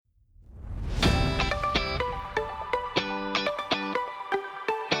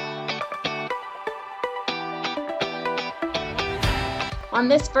On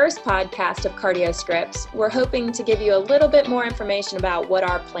this first podcast of CardioScripts, we're hoping to give you a little bit more information about what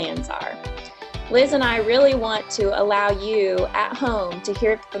our plans are. Liz and I really want to allow you at home to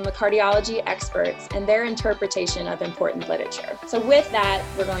hear from the cardiology experts and their interpretation of important literature. So with that,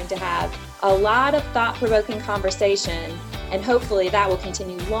 we're going to have a lot of thought-provoking conversation, and hopefully that will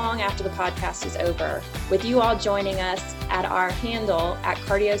continue long after the podcast is over, with you all joining us at our handle at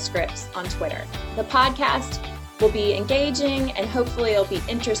CardioScripts on Twitter. The podcast will be engaging and hopefully it'll be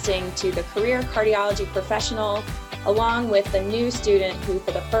interesting to the career cardiology professional, along with the new student who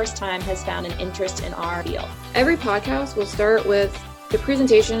for the first time has found an interest in our field. Every podcast will start with the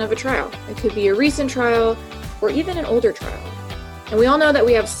presentation of a trial. It could be a recent trial or even an older trial. And we all know that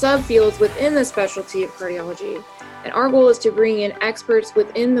we have subfields within the specialty of cardiology. And our goal is to bring in experts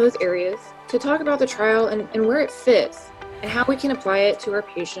within those areas to talk about the trial and where it fits and how we can apply it to our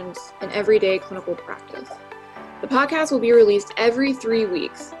patients in everyday clinical practice. The podcast will be released every 3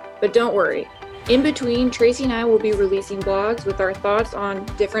 weeks, but don't worry. In between, Tracy and I will be releasing blogs with our thoughts on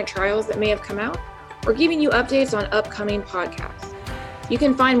different trials that may have come out or giving you updates on upcoming podcasts. You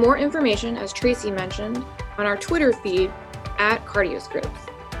can find more information, as Tracy mentioned, on our Twitter feed at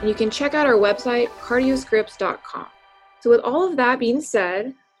CardioScripts. And you can check out our website, cardioscripts.com. So with all of that being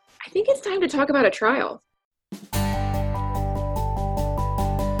said, I think it's time to talk about a trial.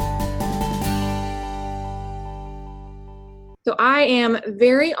 So I am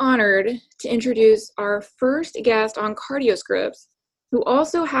very honored to introduce our first guest on CardioScripts, who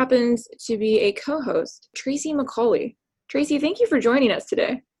also happens to be a co-host, Tracy McCauley. Tracy, thank you for joining us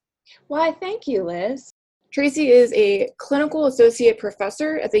today. Why, thank you, Liz. Tracy is a clinical associate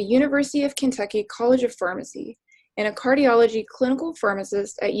professor at the University of Kentucky College of Pharmacy and a cardiology clinical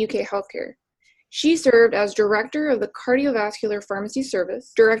pharmacist at UK Healthcare. She served as director of the Cardiovascular Pharmacy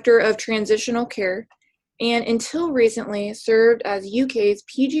Service, director of Transitional Care, and until recently served as UK's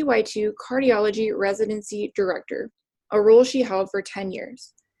PGY2 Cardiology Residency Director, a role she held for 10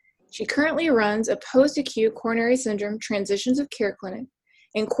 years. She currently runs a post-acute coronary syndrome transitions of care clinic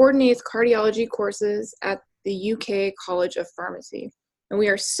and coordinates cardiology courses at the UK College of Pharmacy. And we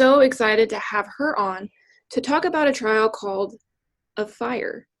are so excited to have her on to talk about a trial called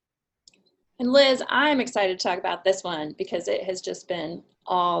AFFIRE. And Liz, I'm excited to talk about this one because it has just been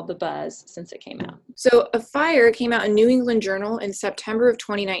all the buzz since it came out. So AFFIRE came out in New England Journal in September of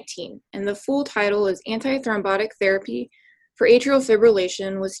 2019, and the full title is Antithrombotic Therapy for Atrial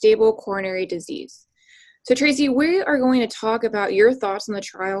Fibrillation with Stable Coronary Disease. So Tracy, we are going to talk about your thoughts on the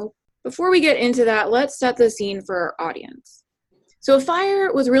trial. Before we get into that, let's set the scene for our audience. So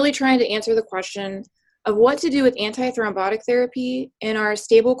AFFIRE was really trying to answer the question of what to do with antithrombotic therapy in our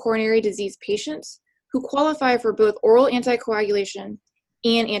stable coronary disease patients who qualify for both oral anticoagulation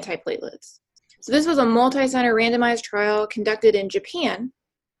and antiplatelets. So this was a multi-center randomized trial conducted in Japan,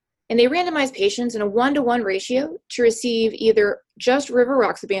 and they randomized patients in a 1-to-1 ratio to receive either just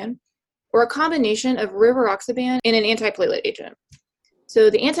rivaroxaban or a combination of rivaroxaban and an antiplatelet agent.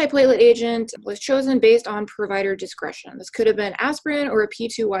 So the antiplatelet agent was chosen based on provider discretion. This could have been aspirin or a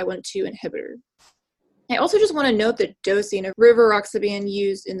P2Y12 inhibitor. I also just want to note the dosing of rivaroxaban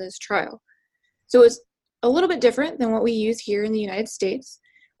used in this trial. So it's a little bit different than what we use here in the United States.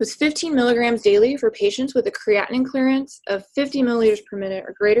 It was 15 milligrams daily for patients with a creatinine clearance of 50 milliliters per minute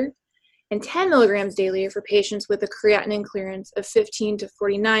or greater, and 10 milligrams daily for patients with a creatinine clearance of 15 to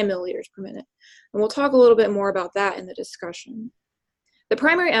 49 milliliters per minute. And we'll talk a little bit more about that in the discussion. The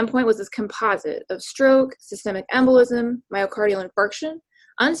primary endpoint was this composite of stroke, systemic embolism, myocardial infarction,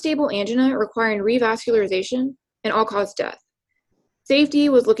 unstable angina requiring revascularization, and all-cause death. Safety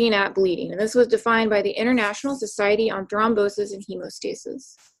was looking at bleeding, and this was defined by the International Society on Thrombosis and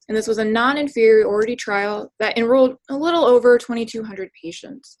Hemostasis. And this was a non-inferiority trial that enrolled a little over 2,200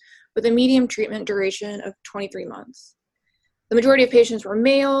 patients with a median treatment duration of 23 months. The majority of patients were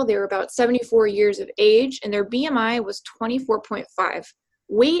male, they were about 74 years of age, and their BMI was 24.5.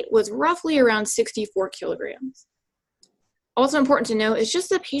 Weight was roughly around 64 kilograms. Also important to note is just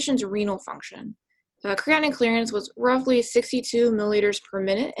the patient's renal function. The creatinine clearance was roughly 62 milliliters per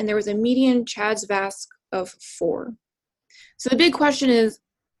minute, and there was a median CHA2DS2-VASc of 4. So the big question is,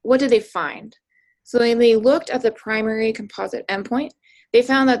 what did they find? So they looked at the primary composite endpoint. They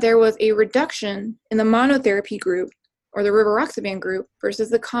found that there was a reduction in the monotherapy group, or the rivaroxaban group, versus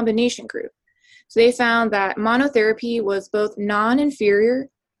the combination group. So they found that monotherapy was both non-inferior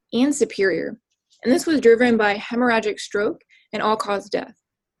and superior. And this was driven by hemorrhagic stroke and all-cause death.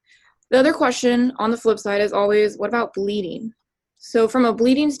 The other question on the flip side is always, what about bleeding? So from a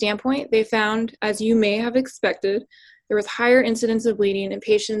bleeding standpoint, they found, as you may have expected, there was higher incidence of bleeding in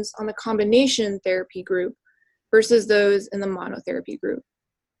patients on the combination therapy group versus those in the monotherapy group.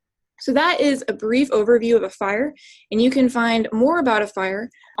 So that is a brief overview of AFIRE, and you can find more about AFIRE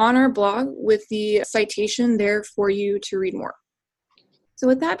on our blog with the citation there for you to read more. So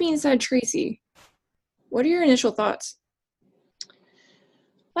with that being said, Tracy, what are your initial thoughts?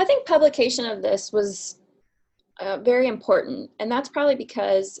 I think publication of this was very important, and that's probably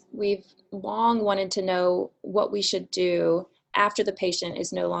because we've long wanted to know what we should do after the patient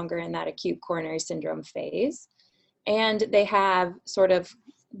is no longer in that acute coronary syndrome phase, and they have sort of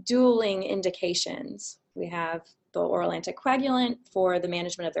dueling indications. We have the oral anticoagulant for the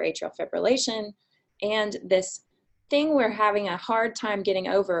management of their atrial fibrillation, and this thing we're having a hard time getting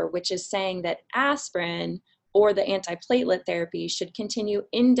over, which is saying that aspirin or the antiplatelet therapy should continue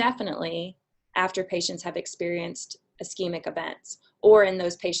indefinitely after patients have experienced ischemic events, or in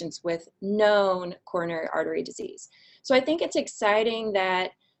those patients with known coronary artery disease. So I think it's exciting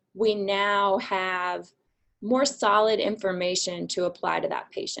that we now have more solid information to apply to that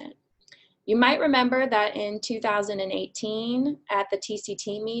patient. You might remember that in 2018 at the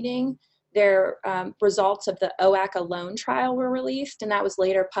TCT meeting, their results of the OAC alone trial were released, and that was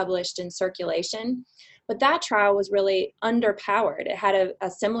later published in Circulation. But that trial was really underpowered. It had a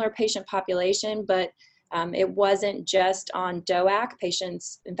similar patient population, but it wasn't just on DOAC.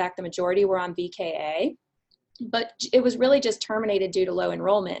 Patients, in fact, the majority were on VKA. But it was really just terminated due to low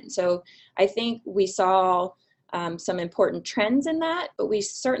enrollment. So I think we saw some important trends in that, but we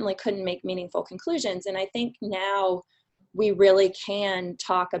certainly couldn't make meaningful conclusions. And I think now we really can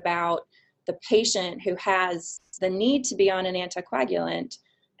talk about the patient who has the need to be on an anticoagulant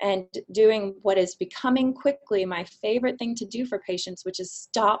and doing what is becoming quickly my favorite thing to do for patients, which is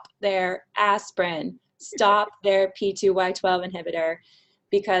stop their aspirin, stop their P2Y12 inhibitor,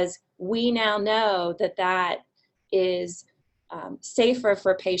 because we now know that that is safer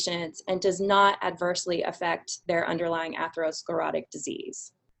for patients and does not adversely affect their underlying atherosclerotic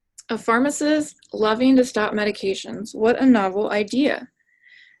disease. A pharmacist loving to stop medications. What a novel idea.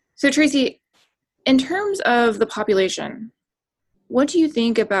 So Tracy, in terms of the population, what do you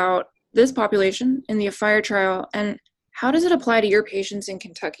think about this population in the AFIRE trial, and how does it apply to your patients in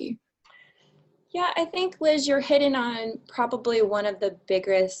Kentucky? Yeah, I think, Liz, you're hitting on probably one of the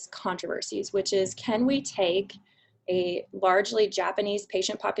biggest controversies, which is, can we take a largely Japanese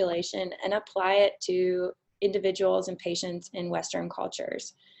patient population and apply it to individuals and patients in Western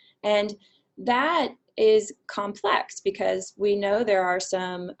cultures? And that is complex because we know there are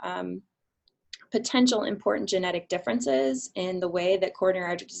some potential important genetic differences in the way that coronary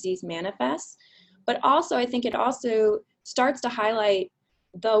artery disease manifests. But also, I think it also starts to highlight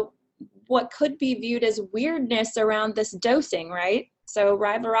what could be viewed as weirdness around this dosing, right? So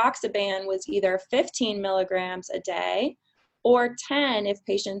rivaroxaban was either 15 milligrams a day or 10 if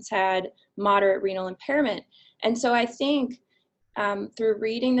patients had moderate renal impairment. And so I think through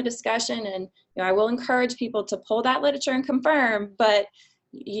reading the discussion, and I will encourage people to pull that literature and confirm, but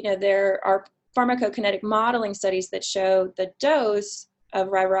there are pharmacokinetic modeling studies that show the dose of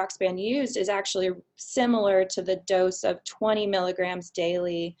rivaroxaban used is actually similar to the dose of 20 milligrams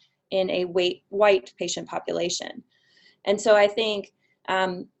daily in a white patient population. And so I think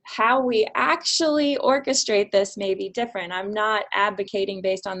how we actually orchestrate this may be different. I'm not advocating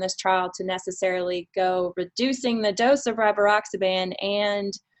based on this trial to necessarily go reducing the dose of rivaroxaban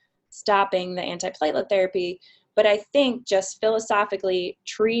and stopping the antiplatelet therapy, but I think just philosophically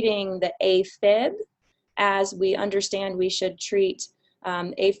treating the AFib as we understand we should treat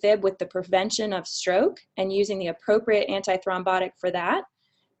AFib with the prevention of stroke and using the appropriate antithrombotic for that,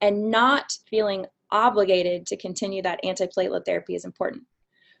 and not feeling obligated to continue that antiplatelet therapy is important.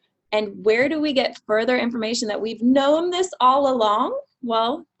 And where do we get further information that we've known this all along?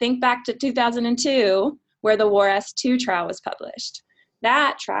 Well, think back to 2002, where the WAR-S2 trial was published.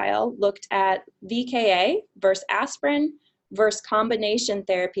 That trial looked at VKA versus aspirin versus combination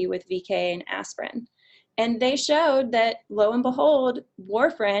therapy with VKA and aspirin. And they showed that, lo and behold,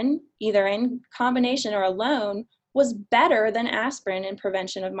 warfarin, either in combination or alone, was better than aspirin in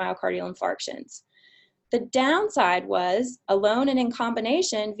prevention of myocardial infarctions. The downside was, alone and in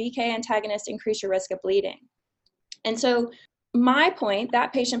combination, VK antagonists increase your risk of bleeding. And so my point,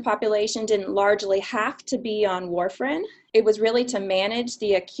 that patient population didn't largely have to be on warfarin. It was really to manage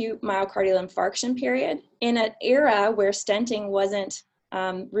the acute myocardial infarction period in an era where stenting wasn't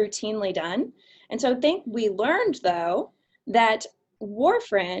routinely done. And so I think we learned, though, that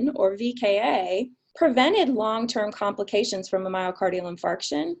warfarin, or VKA, prevented long-term complications from a myocardial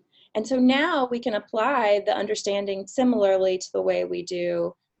infarction. And so now we can apply the understanding similarly to the way we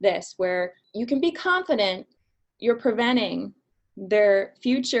do this, where you can be confident you're preventing their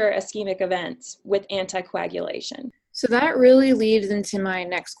future ischemic events with anticoagulation. So that really leads into my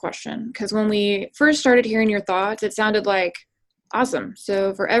next question, because when we first started hearing your thoughts, it sounded like, awesome.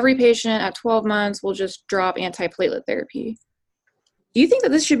 So for every patient at 12 months, we'll just drop antiplatelet therapy. Do you think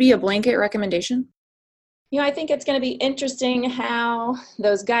that this should be a blanket recommendation? I think it's going to be interesting how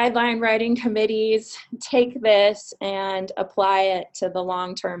those guideline writing committees take this and apply it to the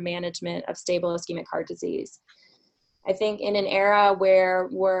long-term management of stable ischemic heart disease. I think in an era where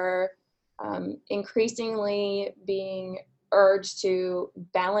we're increasingly being urged to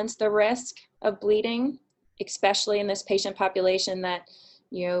balance the risk of bleeding, especially in this patient population that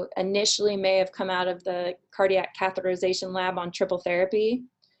initially may have come out of the cardiac catheterization lab on triple therapy,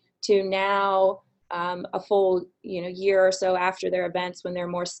 to now a full year or so after their events when they're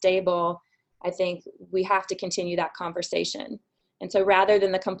more stable. I think we have to continue that conversation. And so rather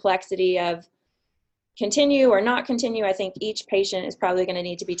than the complexity of continue or not continue, I think each patient is probably going to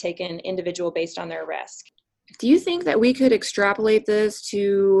need to be taken individual based on their risk. Do you think that we could extrapolate this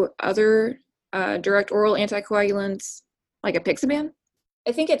to other direct oral anticoagulants like apixaban?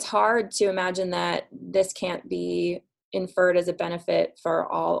 I think it's hard to imagine that this can't be inferred as a benefit for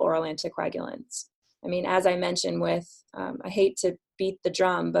all oral anticoagulants. I mean, as I mentioned with, I hate to beat the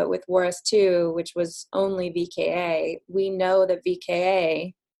drum, but with WARIS-2, which was only VKA, we know that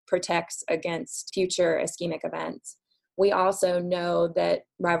VKA protects against future ischemic events. We also know that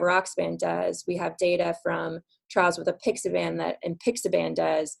rivaroxaban does. We have data from trials with apixaban that apixaban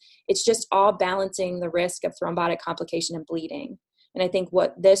does. It's just all balancing the risk of thrombotic complication and bleeding. And I think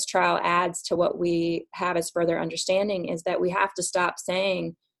what this trial adds to what we have as further understanding is that we have to stop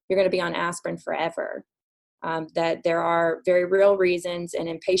saying you're going to be on aspirin forever. That there are very real reasons, and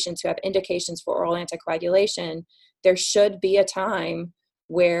in patients who have indications for oral anticoagulation, there should be a time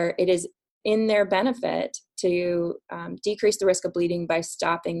where it is in their benefit to decrease the risk of bleeding by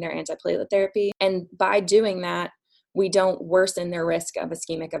stopping their antiplatelet therapy. And by doing that, we don't worsen their risk of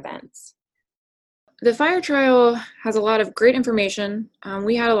ischemic events. The FIRE trial has a lot of great information.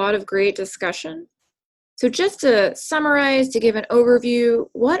 We had a lot of great discussion. So just to summarize, to give an overview,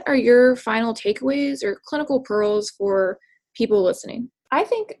 what are your final takeaways or clinical pearls for people listening? I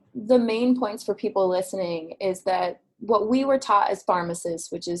think the main points for people listening is that what we were taught as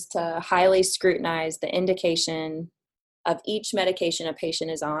pharmacists, which is to highly scrutinize the indication of each medication a patient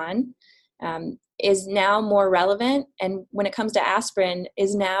is on, is now more relevant. And when it comes to aspirin,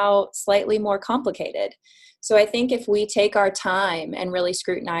 is now slightly more complicated. So I think if we take our time and really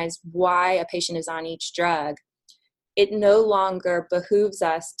scrutinize why a patient is on each drug, it no longer behooves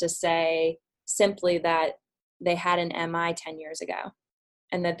us to say simply that they had an MI 10 years ago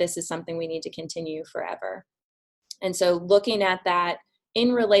and that this is something we need to continue forever. And so looking at that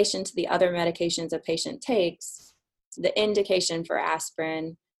in relation to the other medications a patient takes, the indication for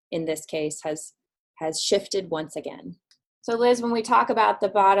aspirin in this case has shifted once again. So Liz, when we talk about the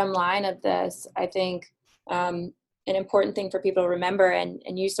bottom line of this, I think an important thing for people to remember, and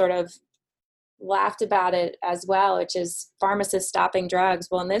you sort of laughed about it as well, which is pharmacists stopping drugs.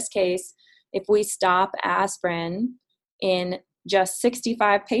 Well, in this case, if we stop aspirin in just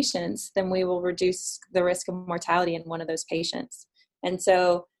 65 patients, then we will reduce the risk of mortality in one of those patients. And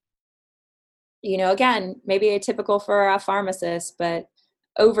so, again, maybe atypical for a pharmacist, but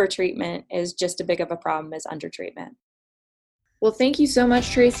over-treatment is just as big of a problem as under-treatment. Well, thank you so much,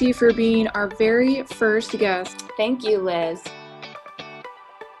 Tracy, for being our very first guest. Thank you, Liz.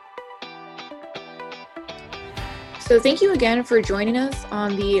 So thank you again for joining us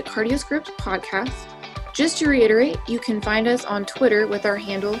on the CardioScript podcast. Just to reiterate, you can find us on Twitter with our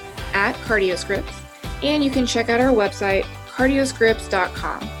handle @CardioScripts, and you can check out our website,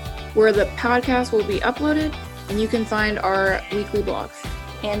 cardioscripts.com, where the podcast will be uploaded and you can find our weekly blogs.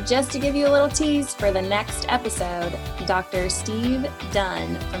 And just to give you a little tease for the next episode, Dr. Steve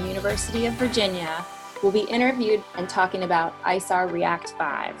Dunn from University of Virginia will be interviewed and talking about ISAR React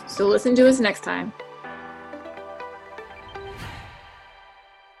 5. So listen to us next time.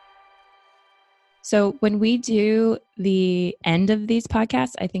 So when we do the end of these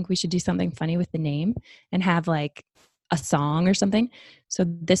podcasts, I think we should do something funny with the name and have like a song or something. So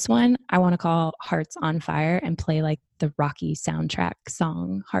this one I want to call Hearts on Fire and play like the Rocky soundtrack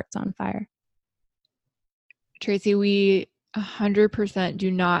song, Hearts on Fire. Tracy, we 100%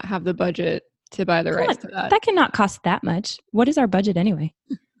 do not have the budget to buy the rights to that. That cannot cost that much. What is our budget anyway?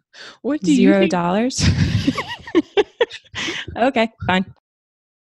 What do you think? $0? Okay, fine.